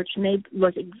approach may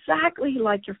look exactly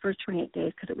like your first 28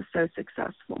 days because it was so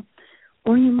successful.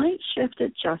 Or you might shift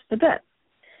it just a bit.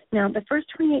 Now, the first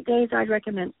 28 days, I'd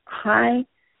recommend high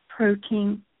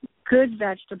protein, good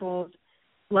vegetables,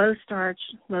 low starch,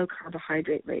 low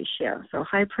carbohydrate ratio. So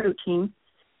high protein,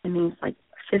 it means like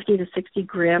 50 to 60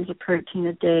 grams of protein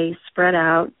a day spread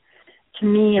out. To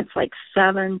me, it's like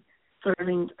 7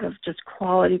 servings of just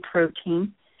quality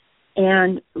protein.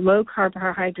 And low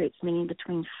carbohydrates, meaning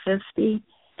between 50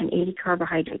 and 80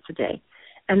 carbohydrates a day.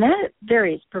 And that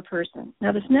varies per person.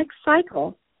 Now, this next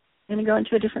cycle, I'm going to go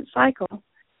into a different cycle,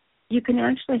 you can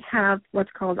actually have what's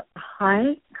called a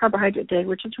high carbohydrate day,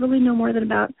 which is really no more than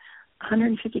about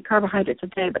 150 carbohydrates a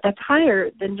day, but that's higher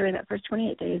than during that first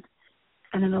 28 days,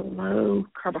 and then a low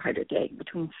carbohydrate day,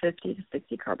 between 50 to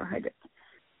 60 carbohydrates.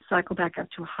 Cycle back up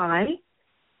to high,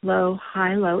 low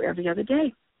every other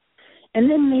day. And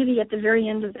then maybe at the very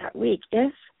end of that week,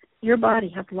 if your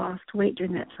body has lost weight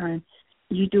during that time,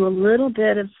 you do a little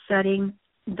bit of setting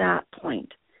that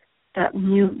point by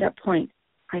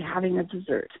having a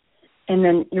dessert. And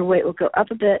then your weight will go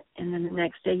up a bit, and then the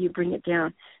next day you bring it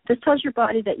down. This tells your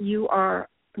body that you are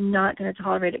not going to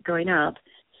tolerate it going up.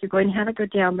 You're going to have it go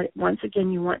down, but once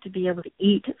again, you want to be able to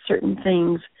eat certain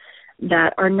things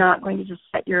that are not going to just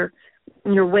set your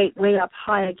weight way up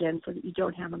high again so that you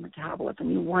don't have a metabolism.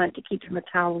 You want to keep your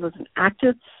metabolism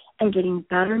active and getting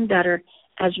better and better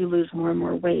as you lose more and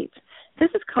more weight. This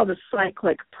is called the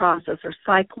cyclic process or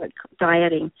cyclic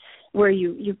dieting, where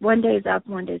you one day is up,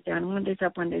 one day is down, one day is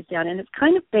up, one day is down. And it's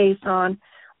kind of based on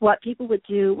what people would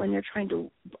do when they're trying to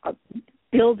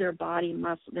build their body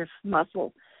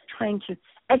muscle, trying to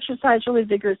exercise really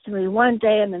vigorously one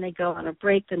day and then they go on a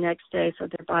break the next day so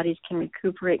their bodies can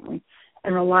recuperate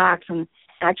and relax, and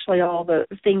actually all the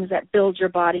things that build your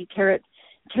body tear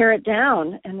it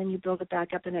down, and then you build it back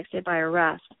up the next day by a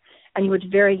rest. And you would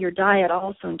vary your diet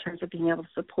also in terms of being able to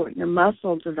support your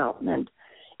muscle development.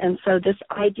 And so this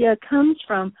idea comes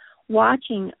from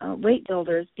watching weight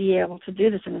builders be able to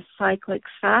do this in a cyclic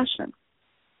fashion.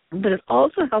 But it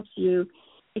also helps you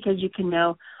because you can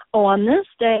know, on this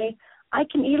day, I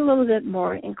can eat a little bit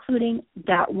more, including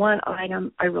that one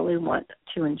item I really want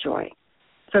to enjoy.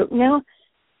 So now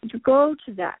you go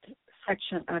to that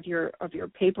section of your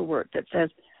paperwork that says,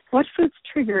 what foods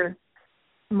trigger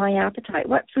my appetite?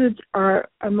 What foods are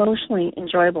emotionally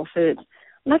enjoyable foods?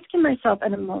 Let's give myself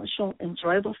an emotional,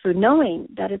 enjoyable food, knowing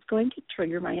that it's going to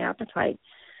trigger my appetite.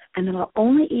 And then I'll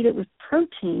only eat it with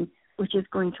protein, which is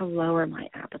going to lower my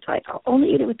appetite. I'll only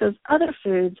eat it with those other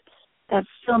foods that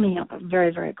fill me up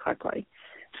very, very quickly,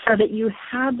 so that you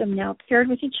have them now paired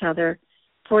with each other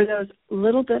for those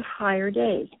little bit higher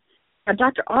days. Now,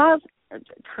 Dr. Oz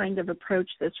kind of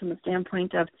approached this from the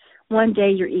standpoint of one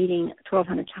day you're eating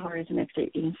 1,200 calories, the next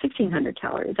day you're eating 1,600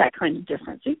 calories, that kind of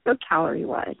difference. You go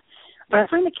calorie-wise. But I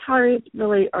find the calories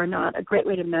really are not a great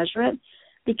way to measure it,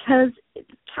 because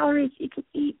calories, you can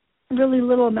eat really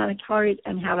little amount of calories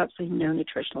and have absolutely no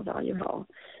nutritional value at all.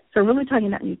 So we're really talking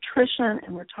about nutrition,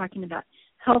 and we're talking about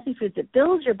healthy foods that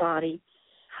build your body,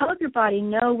 help your body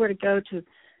know where to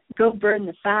go burn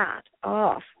the fat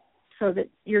off so that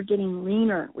you're getting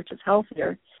leaner, which is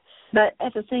healthier. But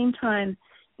at the same time,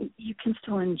 you can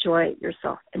still enjoy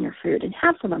yourself and your food and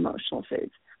have some emotional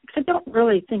foods. Because I don't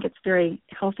really think it's very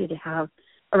healthy to have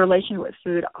a relationship with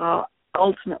food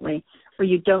ultimately where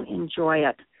you don't enjoy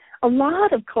it. A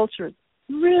lot of cultures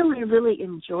really, really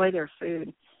enjoy their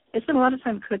food. They spend a lot of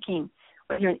time cooking,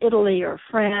 whether you're in Italy or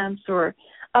France or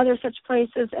other such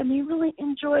places, and they really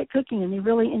enjoy cooking and they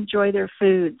really enjoy their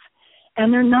foods.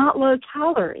 And they're not low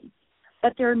calorie,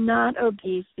 but they're not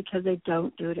obese because they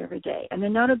don't do it every day. And they're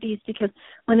not obese because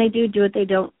when they do it, they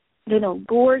don't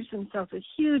gorge themselves with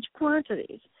huge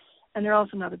quantities. And they're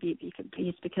also not obese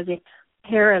because they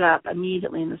pair it up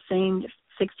immediately in the same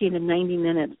 60 to 90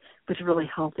 minutes with really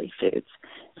healthy foods.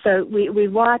 So we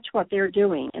watch what they're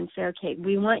doing and say, okay,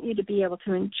 we want you to be able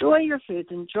to enjoy your foods,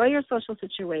 enjoy your social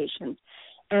situations,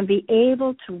 and be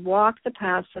able to walk the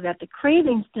path so that the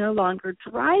cravings no longer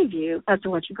drive you as to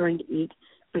what you're going to eat,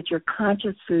 but your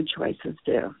conscious food choices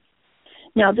do.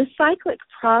 Now, this cyclic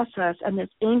process and this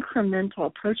incremental,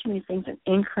 approaching these things in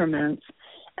increments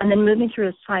and then moving through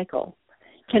a cycle,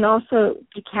 can also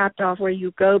be capped off where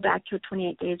you go back to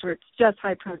 28 days where it's just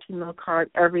high protein, low carb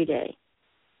every day.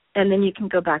 And then you can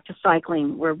go back to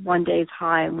cycling where one day is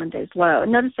high and one day is low.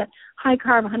 And notice that high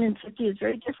carb 150 is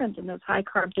very different than those high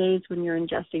carb days when you're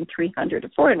ingesting 300 to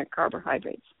 400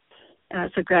 carbohydrates,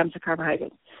 so grams of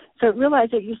carbohydrates. So realize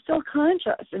that you're still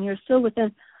conscious and you're still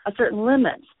within a certain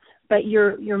limits, but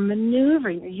you're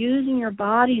maneuvering, you're using your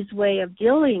body's way of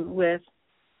dealing with,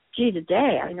 gee,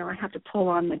 today I know I have to pull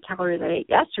on the calories I ate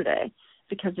yesterday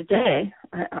because today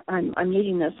I'm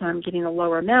eating this and I'm getting a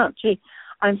lower amount. Gee,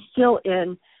 I'm still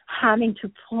in having to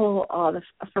pull all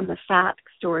from the fat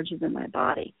storages in my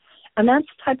body. And that's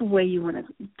the type of way you want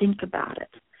to think about it.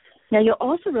 Now, you'll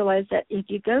also realize that if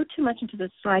you go too much into the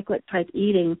cyclic type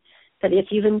eating, that if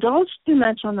you've indulged too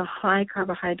much on the high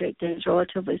carbohydrate days,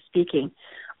 relatively speaking,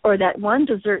 or that one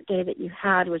dessert day that you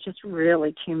had was just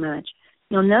really too much,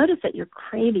 you'll notice that your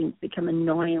cravings become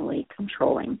annoyingly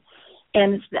controlling.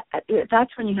 And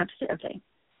that's when you have to say, okay,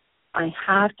 I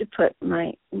have to put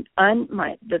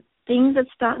the things that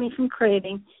stop me from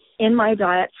craving in my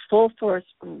diet full force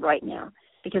right now.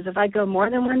 Because if I go more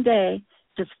than one day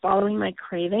just following my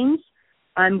cravings,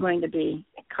 I'm going to be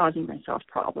causing myself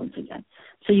problems again.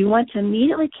 So you want to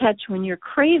immediately catch when your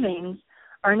cravings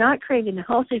are not craving the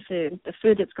healthy food, the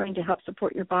food that's going to help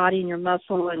support your body and your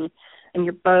muscle and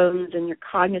your bones and your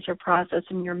cognitive process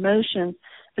and your emotions,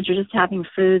 but you're just having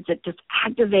foods that just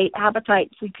activate appetite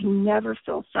so you can never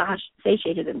feel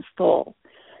satiated and full.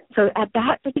 So at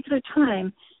that particular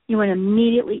time, you want to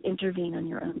immediately intervene on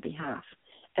your own behalf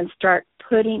and start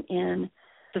putting in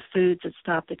the foods that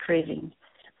stop the cravings.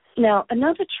 Now,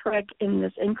 another trick in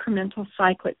this incremental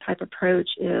cyclic type approach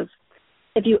is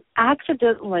if you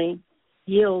accidentally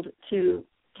yield to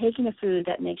taking a food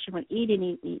that makes you want to eat and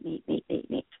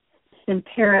eat, then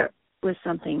pair it with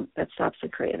something that stops the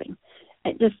craving.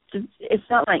 It's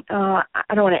not like, oh,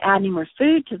 I don't want to add any more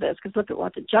food to this because look at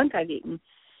what the junk I've eaten.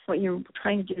 What you're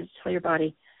trying to do is tell your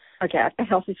body, okay, I've got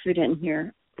healthy food in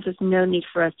here. There's no need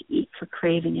for us to eat for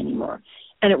craving anymore.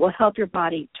 And it will help your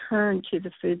body turn to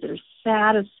the foods that are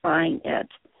satisfying it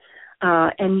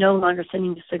and no longer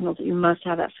sending the signals that you must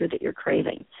have that food that you're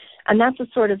craving. And that's the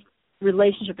sort of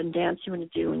relationship and dance you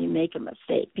want to do when you make a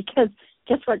mistake. Because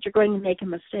guess what? You're going to make a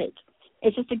mistake.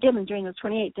 It's just a given during the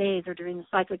 28 days or during the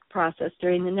cyclic process,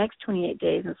 during the next 28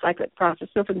 days in the cyclic process,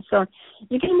 so forth and so on.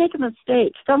 You're going to make a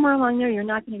mistake. Somewhere along there, you're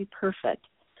not going to be perfect.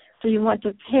 So you want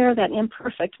to pair that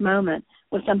imperfect moment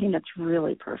with something that's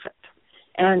really perfect.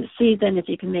 And see then if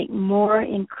you can make more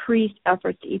increased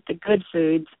efforts to eat the good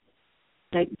foods,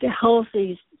 like the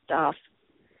healthy stuff,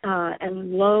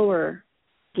 and lower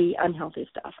the unhealthy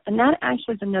stuff. And that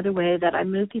actually is another way that I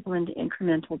move people into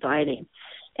incremental dieting,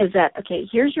 is that, okay,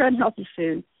 here's your unhealthy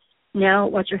food. Now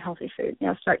what's your healthy food?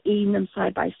 Now start eating them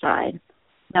side by side.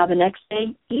 Now the next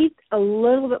day, eat a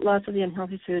little bit less of the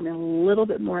unhealthy food and a little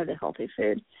bit more of the healthy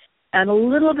food. And a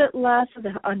little bit less of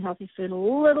the unhealthy food, a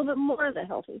little bit more of the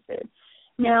healthy food.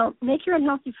 Now, make your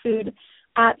unhealthy food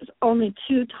at only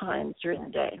 2 times during the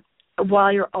day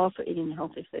while you're also eating the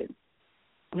healthy food.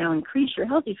 Now, increase your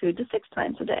healthy food to 6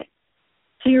 times a day.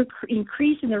 So you're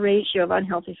increasing the ratio of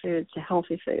unhealthy foods to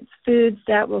healthy foods. Foods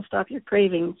that will stop your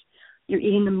cravings, you're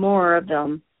eating more of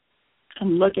them.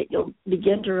 And you'll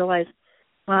begin to realize,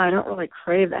 wow, I don't really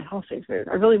crave that healthy food.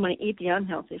 I really want to eat the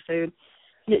unhealthy food.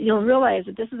 You'll realize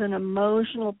that this is an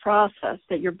emotional process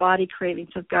that your body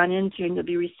cravings have gone into, and you'll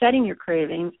be resetting your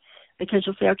cravings because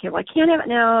you'll say, okay, well, I can't have it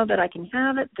now, but I can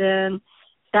have it then.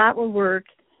 That will work.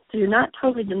 So you're not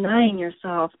totally denying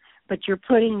yourself, but you're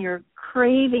putting your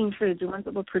craving foods, the ones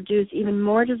that will produce even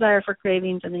more desire for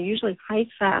cravings, and they're usually high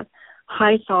fat,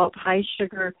 high salt, high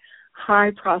sugar,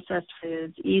 high processed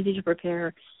foods, easy to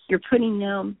prepare. You're putting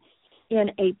them in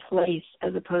a place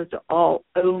as opposed to all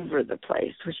over the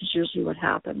place, which is usually what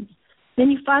happens.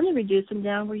 Then you finally reduce them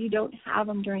down where you don't have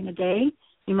them during the day.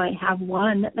 You might have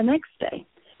one the next day.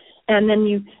 And then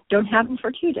you don't have them for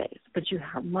 2 days, but you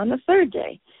have them on the 3rd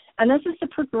day. And this is the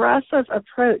progressive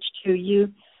approach to you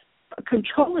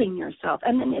controlling yourself.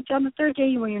 And then it's on the 3rd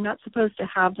day when you're not supposed to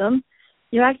have them,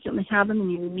 you accidentally have them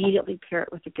and you immediately pair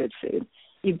it with the good food.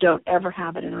 You don't ever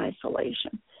have it in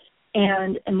isolation.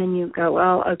 And then you go,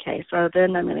 well, okay, so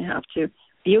then I'm going to have to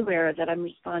be aware that I'm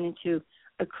responding to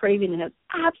a craving that has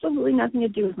absolutely nothing to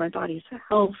do with my body's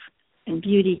health and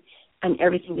beauty and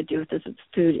everything to do with this. It's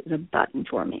food is a button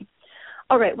for me.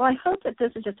 All right, well, I hope that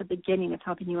this is just a beginning of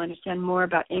helping you understand more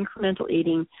about incremental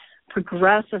eating,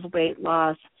 progressive weight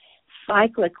loss,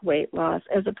 cyclic weight loss,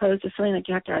 as opposed to feeling like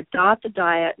you have to adopt a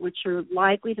diet, which you're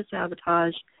likely to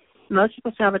sabotage. Most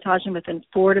people sabotage them within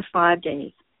 4 to 5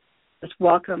 days. Just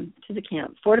welcome to the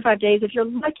camp. 4 to 5 days if you're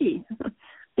lucky,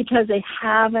 because they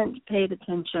haven't paid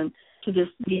attention to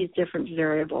these different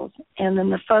variables. And then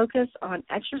the focus on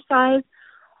exercise,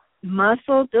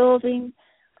 muscle building,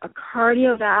 a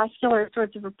cardiovascular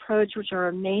sorts of approach, which are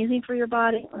amazing for your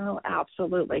body. Oh,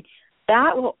 absolutely.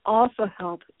 That will also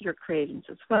help your cravings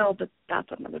as well, but that's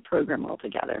another program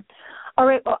altogether. All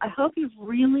right, well, I hope you've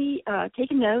really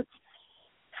taken notes,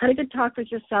 had a good talk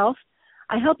with yourself.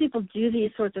 I help people do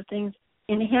these sorts of things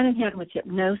hand in hand with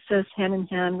hypnosis, hand in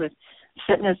hand with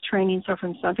fitness training, so forth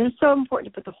and so on. It's so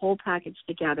important to put the whole package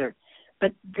together.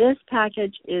 But this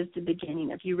package is the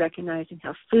beginning of you recognizing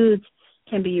how foods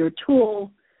can be your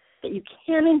tool, that you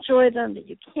can enjoy them, that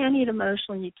you can eat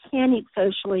emotionally, you can eat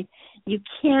socially, you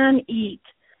can eat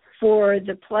for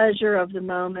the pleasure of the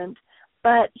moment,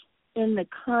 but in the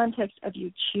context of you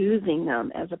choosing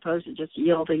them as opposed to just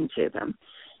yielding to them.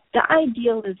 The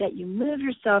ideal is that you move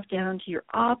yourself down to your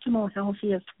optimal,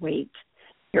 healthiest weight,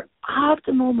 your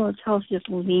optimal, most healthiest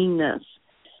leanness,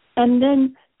 and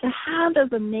then to have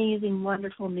those amazing,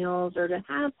 wonderful meals or to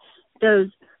have those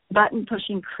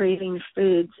button-pushing, craving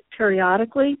foods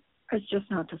periodically is just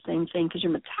not the same thing because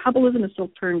your metabolism is still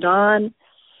turned on.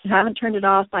 You haven't turned it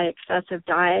off by excessive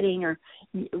dieting or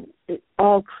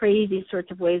all crazy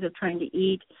sorts of ways of trying to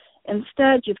eat.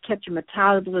 Instead, you've kept your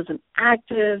metabolism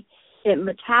active. It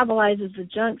metabolizes the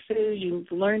junk food.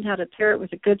 You've learned how to pair it with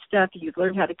the good stuff. You've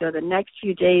learned how to go the next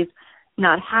few days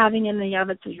not having any of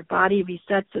it so your body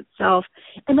resets itself.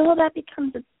 And all that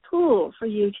becomes a tool for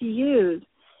you to use.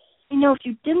 You know, if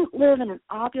you didn't live in an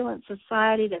opulent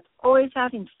society that's always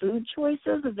having food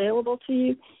choices available to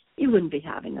you, you wouldn't be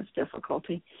having this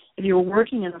difficulty. If you were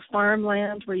working in a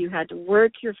farmland where you had to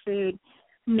work your food,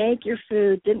 make your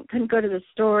food, couldn't go to the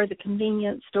store, the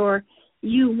convenience store,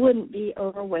 you wouldn't be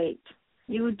overweight.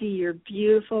 You would be your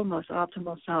beautiful, most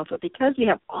optimal self. But because we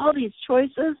have all these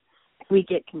choices, we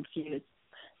get confused.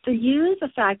 So use the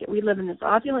fact that we live in this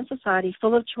opulent society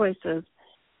full of choices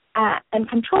and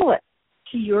control it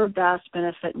to your best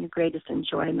benefit and your greatest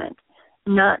enjoyment,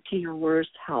 not to your worst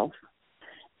health.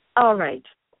 All right.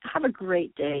 Have a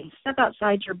great day. Step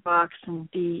outside your box and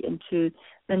be into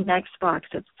the next box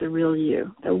that's the real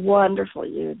you, the wonderful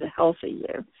you, the healthy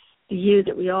you, the you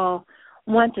that we all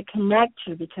want to connect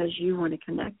to because you want to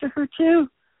connect to her too,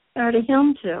 or to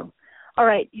him too. All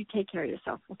right, you take care of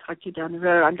yourself. We'll talk to you down the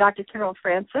road. I'm Dr. Carol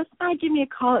Francis. Give me a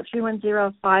call at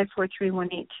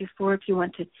 310-543-1824 if you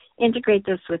want to integrate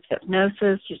this with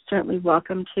hypnosis. You're certainly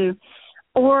welcome to.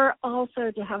 Or also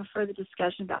to have a further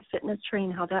discussion about fitness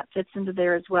training, how that fits into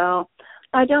there as well.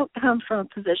 I don't come from a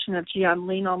position of, gee, I'm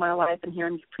lean all my life and here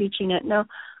I'm preaching it. No,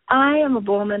 I am a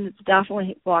woman that's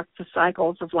definitely walked the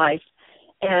cycles of life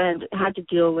and had to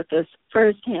deal with this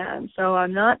firsthand. So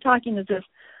I'm not talking as if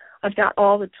I've got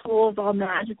all the tools all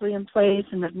magically in place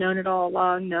and have known it all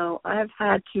along. No, I have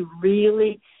had to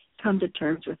really come to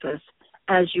terms with this,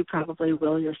 as you probably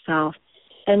will yourself.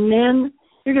 And then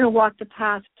you're going to walk the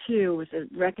path, too, with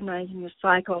recognizing your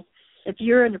cycles. If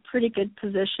you're in a pretty good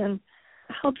position,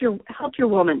 help your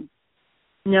woman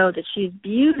know that she's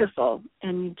beautiful,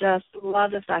 and you just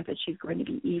love the fact that she's going to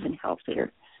be even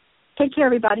healthier. Take care,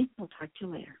 everybody. We'll talk to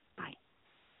you later.